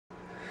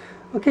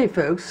Okay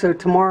folks, so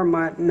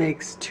tomorrow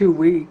makes 2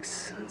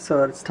 weeks,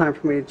 so it's time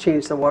for me to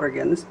change the water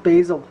again. This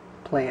basil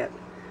plant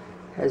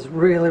has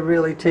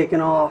really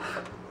taken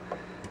off.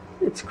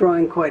 It's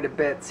growing quite a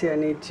bit. See,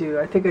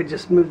 I think I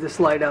just moved this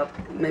light up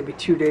maybe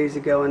 2 days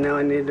ago, and now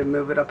I need to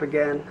move it up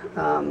again.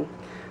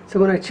 So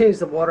when I change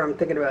the water, I'm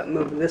thinking about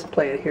moving this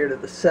plant here to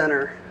the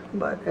center,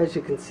 but as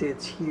you can see,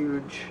 it's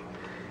huge.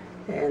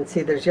 And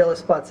see, there's yellow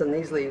spots on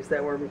these leaves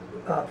that were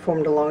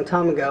formed a long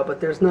time ago, but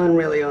there's none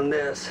really on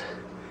this.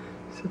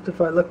 Except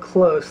if I look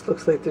close,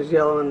 looks like there's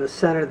yellow in the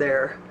center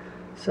there.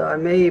 So I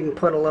may even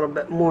put a little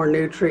bit more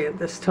nutrient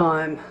this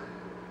time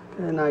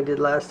than I did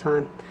last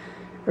time.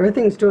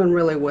 Everything's doing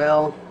really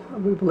well.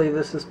 We believe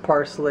this is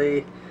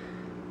parsley,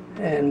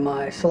 and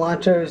my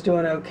cilantro is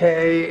doing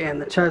okay, and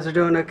the chives are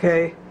doing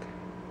okay.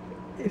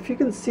 If you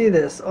can see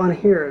this on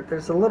here,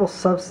 there's a little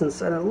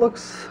substance, and it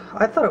looks,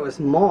 I thought it was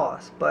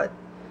moss, but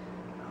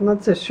I'm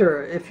not so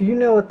sure. If you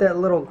know what that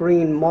little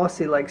green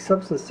mossy like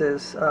substance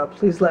is,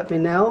 please let me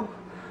know.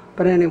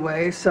 But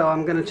anyway, so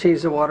I'm going to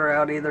change the water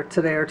out either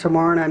today or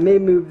tomorrow, and I may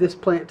move this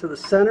plant to the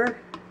center.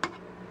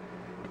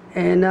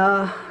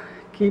 And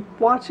keep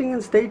watching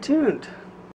and stay tuned.